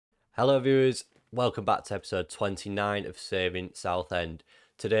Hello viewers, welcome back to episode 29 of Saving Southend.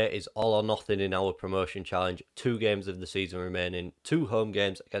 Today is all or nothing in our promotion challenge. 2 games of the season remaining, 2 home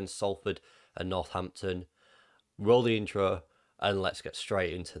games against Salford and Northampton. Roll the intro and let's get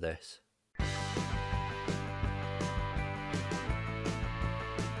straight into this.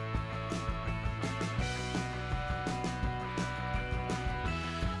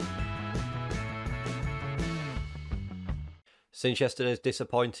 Since yesterday's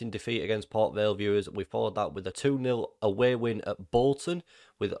disappointing defeat against Port Vale, viewers, we followed that with a 2-0 away win at Bolton,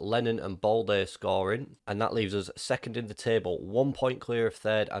 with Lennon and Balday scoring, and that leaves us second in the table, 1 point clear of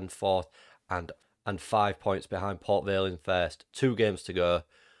third and fourth, and 5 points behind Port Vale in first. 2 games to go.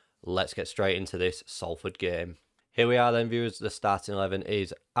 Let's get straight into this Salford game. Here we are then, viewers. The starting 11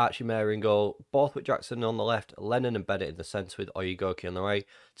 is Archie Mayer in goal, Borthwick Jackson on the left, Lennon and Bennett in the centre with Oyegoki on the right,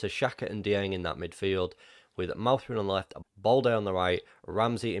 to Shaka and Dieng in that midfield, with Mouthrin on the left, Balday on the right,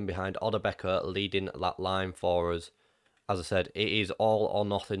 Ramsey in behind, Odebecker leading that line for us. As I said, it is all or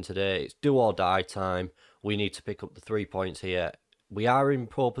nothing today. It's do or die time. We need to pick up the 3 points here. We are in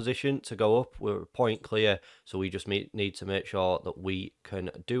pole position to go up. We're a point clear, so we just need to make sure that we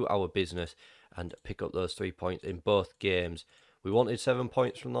can do our business and pick up those 3 points in both games. We wanted 7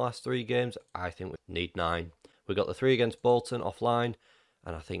 points from the last 3 games. I think we need 9. We got the 3 against Bolton offline,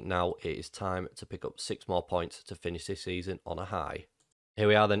 and I think now it is time to pick up 6 more points to finish this season on a high. Here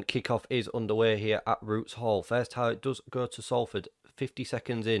we are then, kickoff is underway here at Roots Hall. First how it does go to Salford, 50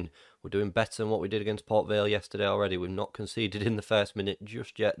 seconds in. We're doing better than what we did against Port Vale yesterday already. We've not conceded in the first minute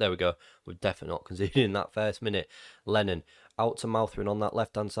just yet. There we go. We've definitely not conceded in that first minute. Lennon out to Mouthrin on that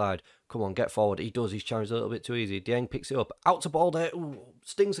left-hand side. Come on, get forward. He does. He's challenged a little bit too easy. Dieng picks it up. Out to Balday. Ooh,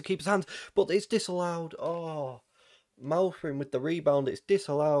 stings the keeper's hands, but it's disallowed. Oh, Mouthrin with the rebound. It's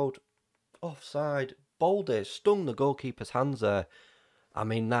disallowed. Offside. Balday stung the goalkeeper's hands there. I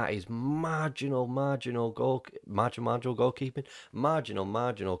mean, that is marginal goalkeeping.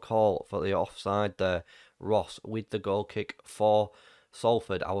 Marginal call for the offside there. Ross with the goal kick for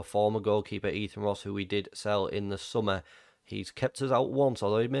Salford. Our former goalkeeper, Ethan Ross, who we did sell in the summer. He's kept us out once,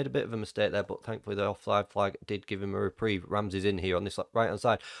 although he made a bit of a mistake there, but thankfully the offside flag did give him a reprieve. Ramsey's in here on this right-hand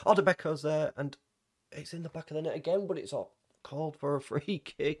side. Odebecker's there, and it's in the back of the net again, but it's called for a free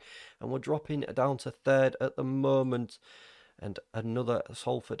kick, and we're dropping down to third at the moment. And another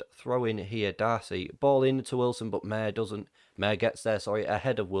Salford throw in here. Darcy, ball in to Wilson, but Mayer doesn't. Mayer gets there,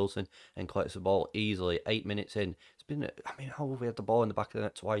 ahead of Wilson and collects the ball easily. 8 minutes in. It's been, I mean, how have we had the ball in the back of the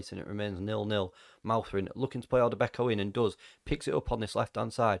net twice and it remains 0-0. Mouthrin looking to play Odebecker in and does. Picks it up on this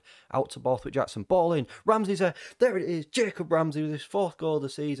left-hand side. Out to Borthwick Jackson. Ball in. Ramsey's there. There it is. Jacob Ramsey with his 4th goal of the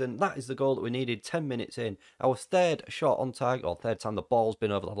season. That is the goal that we needed 10 minutes in. Our 3rd shot on target, or 3rd time the ball's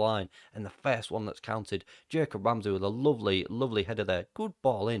been over the line, and the first one that's counted. Jacob Ramsey with a lovely header there. Good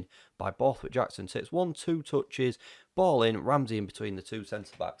ball in by Borthwick Jackson. So it's 1-2 touches. Ball in. Ramsey in between the 2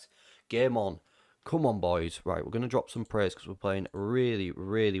 centre-backs. Game on. Come on, boys. Right, we're going to drop some praise because we're playing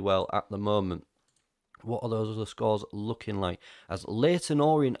really well at the moment. What are those other scores looking like? As Leyton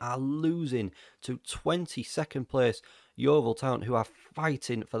Orient are losing to 22nd place Yeovil Town, who are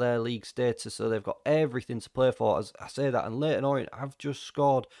fighting for their league status, so they've got everything to play for. As I say that, and Leyton Orient have just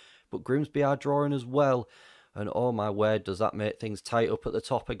scored, but Grimsby are drawing as well. And oh my word, does that make things tight up at the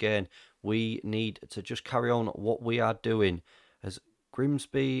top again. We need to just carry on what we are doing. As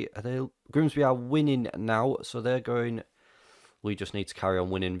Grimsby are winning now, so they're going. We just need to carry on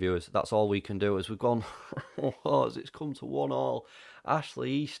winning, viewers. That's all we can do. As we've gone, as it's come to 1-1.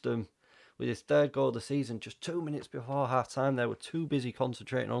 Ashley Eastham with his 3rd goal of the season, just 2 minutes before half time. They were too busy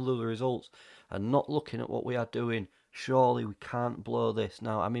concentrating on other results and not looking at what we are doing. Surely we can't blow this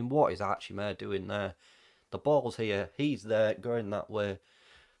now. I mean, what is Archie Mayer doing there? The ball's here. He's there, going that way.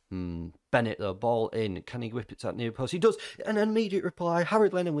 Bennett, the ball in. Can he whip it to that near post? He does. An immediate reply. Harry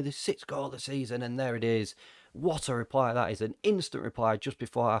Lennon with his 6th goal of the season, and there it is. What a reply that is. An instant reply just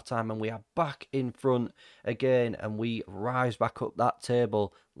before half time, and we are back in front again, and we rise back up that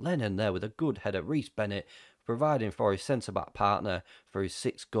table. Lennon there with a good header. Reece Bennett providing for his centre-back partner for his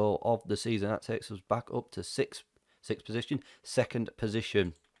 6th goal of the season. That takes us back up to 2nd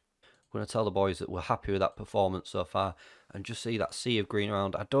position. I'm going to tell the boys that we're happy with that performance so far and just see that sea of green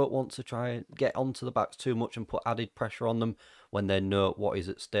around. I don't want to try and get onto the backs too much and put added pressure on them when they know what is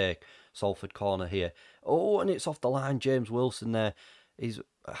at stake. Salford corner here. Oh, and it's off the line. James Wilson there. He's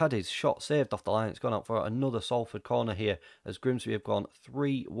had his shot saved off the line. It's gone out for another Salford corner here as Grimsby have gone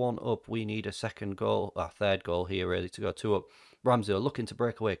 3-1 up. We need a 2nd goal, a 3rd goal here really to go 2 up. Ramsey looking to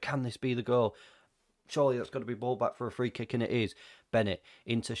break away. Can this be the goal? Surely that's got to be ball back for a free kick, and it is. Bennett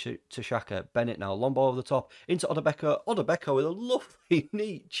into to Xhaka. Bennett now, long ball over the top, into Odebeko. Odebeko with a lovely,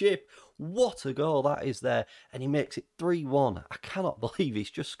 neat chip. What a goal that is there. And he makes it 3-1. I cannot believe he's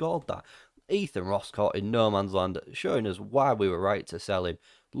just scored that. Ethan Ross caught in no man's land, showing us why we were right to sell him.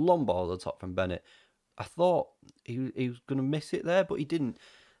 Long ball over the top from Bennett. I thought he was going to miss it there, but he didn't.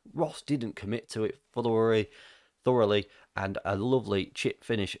 Ross didn't commit to it thoroughly, and a lovely chip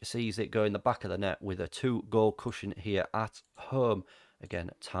finish sees it go in the back of the net with a 2-goal cushion here at home. Again,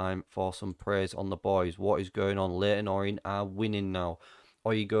 time for some praise on the boys. What is going on? Leyton Orient are winning now.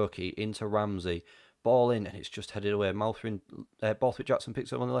 Oyegoki into Ramsey. Ball in, and it's just headed away. Borthwick Jackson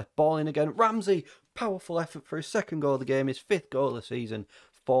picks it up on the left. Ball in again. Ramsey, powerful effort for his second goal of the game, his 5th goal of the season.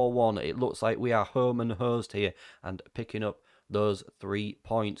 4-1. It looks like we are home and hosed here and picking up those 3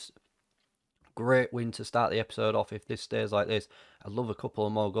 points. Great win to start the episode off if this stays like this. I'd love a couple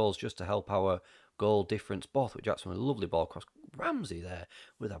of more goals just to help our goal difference. Borthwick Jackson with a lovely ball across. Ramsey there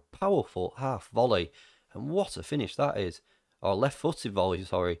with a powerful half volley. And what a finish that is. Or left-footed volley,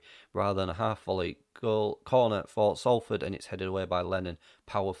 sorry, rather than a half volley. Goal corner for Salford, and it's headed away by Lennon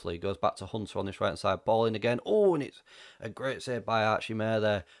powerfully. Goes back to Hunter on this right side. Ball in again. Oh, and it's a great save by Archie Mayer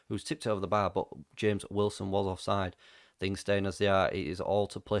there, who's tipped it over the bar, but James Wilson was offside. Things staying as they are. It is all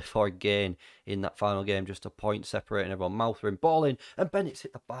to play for again in that final game. Just a point separating everyone. Mouthering, ball in, and Bennett's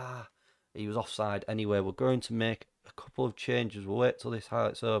hit the bar. He was offside anyway. We're going to make a couple of changes. We'll wait till this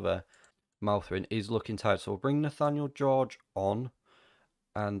highlight's over. Mouthering is looking tired, so we'll bring Nathaniel George on,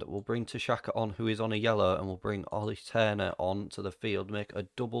 and we'll bring Tashaka on, who is on a yellow, and we'll bring Ollie Turner on to the field, make a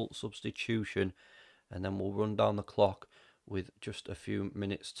double substitution, and then we'll run down the clock with just a few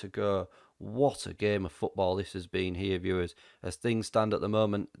minutes to go. What a game of football this has been here, viewers. As things stand at the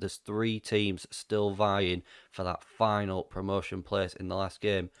moment, there's 3 teams still vying for that final promotion place in the last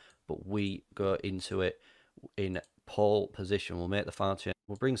game, but we go into it in pole position. We'll make the final change.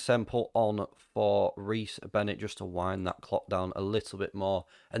 We'll bring Semple on for Reese Bennett just to wind that clock down a little bit more.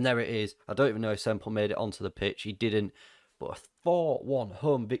 And there it is. I don't even know if Semple made it onto the pitch. He didn't. But a 4-1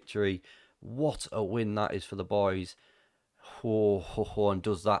 home victory. What a win that is for the boys. And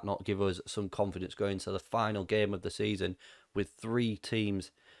does that not give us some confidence going into the final game of the season with 3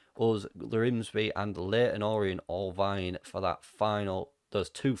 teams, us, Grimsby and Leyton Orient, all vying for that final, those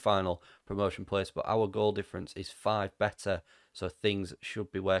 2 final promotion places, but our goal difference is 5 better, so things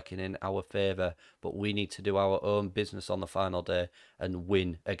should be working in our favour, but we need to do our own business on the final day and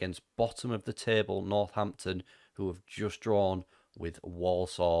win against bottom of the table Northampton, who have just drawn with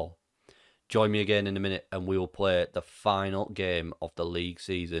Walsall. Join me again in a minute and we will play the final game of the league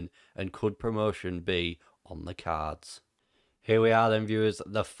season, and could promotion be on the cards? Here we are then, viewers,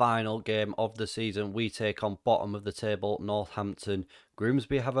 the final game of the season. We take on bottom of the table Northampton.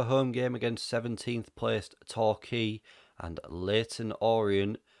 Grimsby have a home game against 17th placed Torquay, and Leyton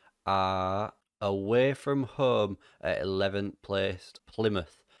Orient are away from home at 11th placed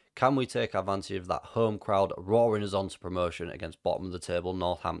Plymouth. Can we take advantage of that home crowd roaring us on to promotion against bottom of the table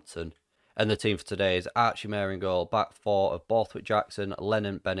Northampton? And the team for today is Archie Mayer in goal, back 4 of Borthwick Jackson,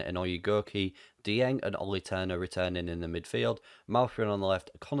 Lennon, Bennett and Oyegoki, Dieng and Ollie Turner returning in the midfield, Malfrin on the left,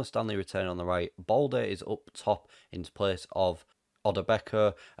 Connor Stanley returning on the right, Balder is up top in place of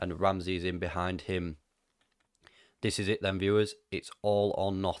Odebeko, and Ramsey is in behind him. This is it then, viewers. It's all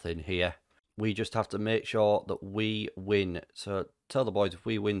or nothing here. We just have to make sure that we win. So tell the boys, if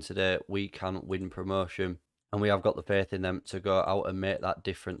we win today, we can win promotion. And we have got the faith in them to go out and make that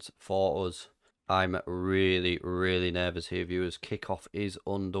difference for us. I'm really, really nervous here, viewers. Kickoff is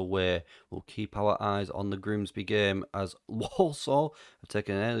underway. We'll keep our eyes on the Grimsby game as Walsall have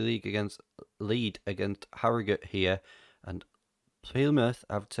taken an early lead against Harrogate here. And Plymouth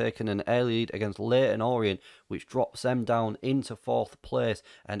have taken an early lead against Leyton Orient, which drops them down into 4th place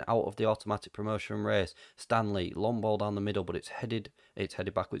and out of the automatic promotion race. Stanley, long ball down the middle, but it's headed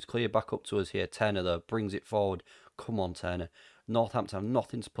backwards. Clear back up to us here. Turner though brings it forward. Come on, Turner. Northampton have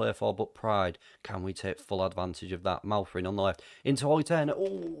nothing to play for but pride. Can we take full advantage of that? Malfrin on the left into Ollie Turner.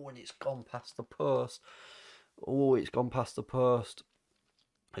 Oh, and it's gone past the post. Oh, it's gone past the post.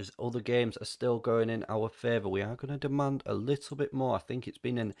 As other games are still going in our favour, we are going to demand a little bit more. I think it's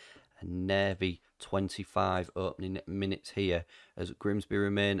been a nervy 25 opening minutes here as Grimsby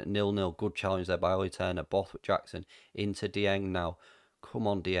remain 0-0. Good challenge there by Ollie Turner. Borthwick Jackson into Dieng now. Come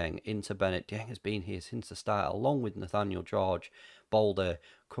on, Dieng. Into Bennett. Dieng has been here since the start, along with Nathaniel George. Balder,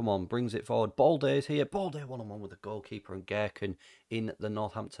 come on, brings it forward. Balder is here. Balder one-on-one with the goalkeeper, and Gherkin in the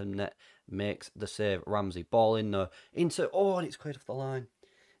Northampton net makes the save. Ramsey, ball in there. Into, oh, and it's cleared off the line.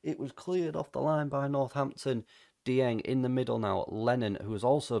 It was cleared off the line by Northampton. Dieng in the middle now. Lennon, who has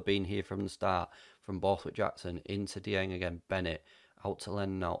also been here from the start, from Borthwick Jackson into Dieng again. Bennett out to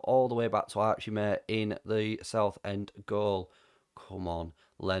Lennon now, all the way back to Archie May in the Southend goal. Come on,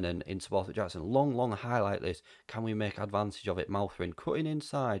 Lennon into Borthwick Jackson. Long highlight this. Can we make advantage of it? Malthrin cutting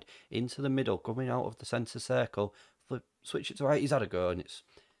inside into the middle, coming out of the centre circle. Flip, switch it to right. He's had a go, and it's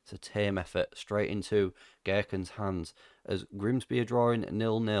a tame effort straight into Gherkin's hands as Grimsby are drawing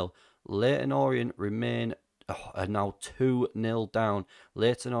 0-0. Leyton Orient remain are now 2-0 down.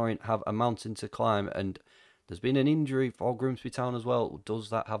 Leyton Orient have a mountain to climb, and there's been an injury for Grimsby Town as well. Does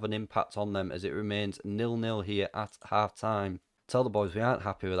that have an impact on them as it remains 0-0 here at half time? Tell the boys we aren't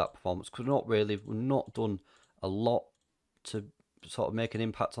happy with that performance because we've not done a lot to sort of make an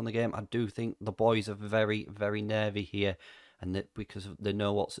impact on the game. I do think the boys are very, very nervy here, and that because they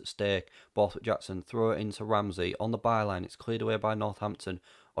know what's at stake. Borthwick Jackson throw it into Ramsey on the byline. It's cleared away by Northampton.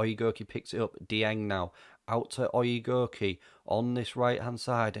 Oyegoki picks it up. Dieng now out to Oyegoki on this right hand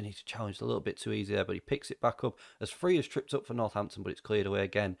side, and he's challenged a little bit too easy there, but he picks it back up as Free is tripped up for Northampton, but it's cleared away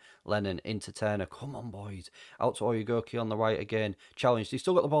again. Lennon into Turner. Come on, boys. Out to Oyegoki on the right again. Challenged. He's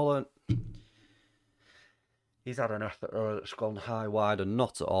still got the ball on. He's had an effort that's gone high, wide, and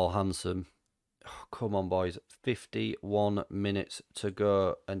not at all handsome. Oh, come on, boys. 51 minutes to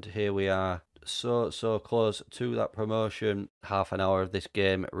go, and here we are. So close to that promotion. Half an hour of this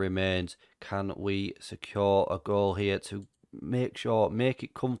game remains. Can we secure a goal here to make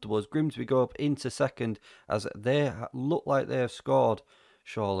it comfortable as Grimsby go up into second, as they look like they have scored?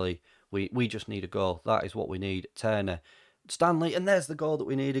 Surely we just need a goal. That is what we need. Turner, Stanley, and there's the goal that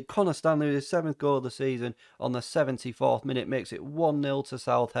we needed. Connor Stanley with his 7th goal of the season on the 74th minute makes it 1-0 to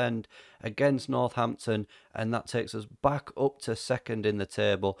Southend against Northampton, and that takes us back up to second in the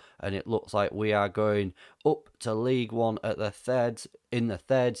table, and it looks like we are going up to League One at the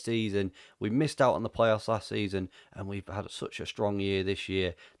third season. We missed out on the playoffs last season, and we've had such a strong year this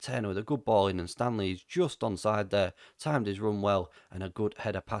year. Turner with a good ball in, and Stanley is just onside there, timed his run well, and a good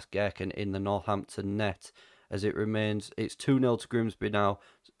header past Gherkin in the Northampton net. As it remains, it's 2-0 to Grimsby now,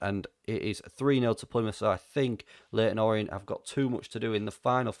 and it is 3-0 to Plymouth, so I think Leyton Orient have got too much to do in the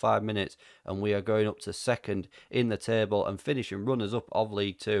final 5 minutes, and we are going up to second in the table and finishing runners-up of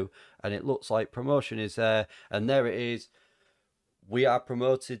League 2, and it looks like promotion is there, and there it is. We are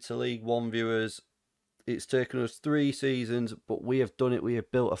promoted to League 1, viewers. It's taken us 3 seasons, but we have done it. We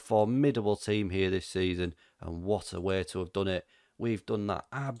have built a formidable team here this season, and what a way to have done it. We've done that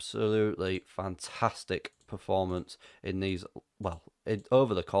absolutely fantastic performance in these,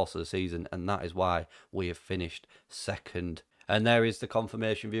 over the course of the season, and that is why we have finished second. And there is the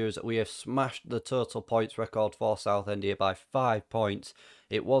confirmation, viewers, that we have smashed the total points record for Southend here by 5 points.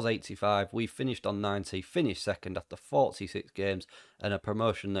 It was 85, we finished on 90, finished second after 46 games, and a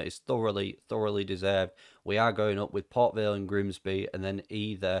promotion that is thoroughly deserved. We are going up with Port Vale and Grimsby, and then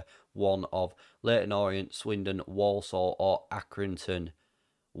either one of Leyton Orient, Swindon, Walsall or Accrington.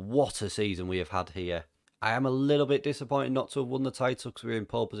 What a season we have had here. I am a little bit disappointed not to have won the title because we were in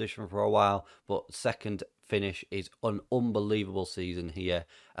pole position for a while, but second finish is an unbelievable season here,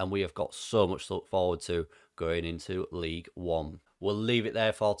 and we have got so much to look forward to going into League 1. We'll leave it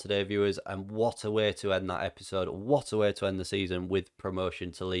there for today, viewers, and what a way to end that episode. What a way to end the season with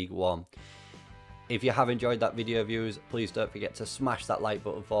promotion to League 1. If you have enjoyed that video, viewers, please don't forget to smash that like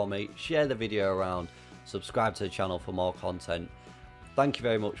button for me, share the video around, subscribe to the channel for more content. Thank you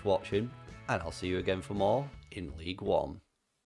very much for watching, and I'll see you again for more in League 1.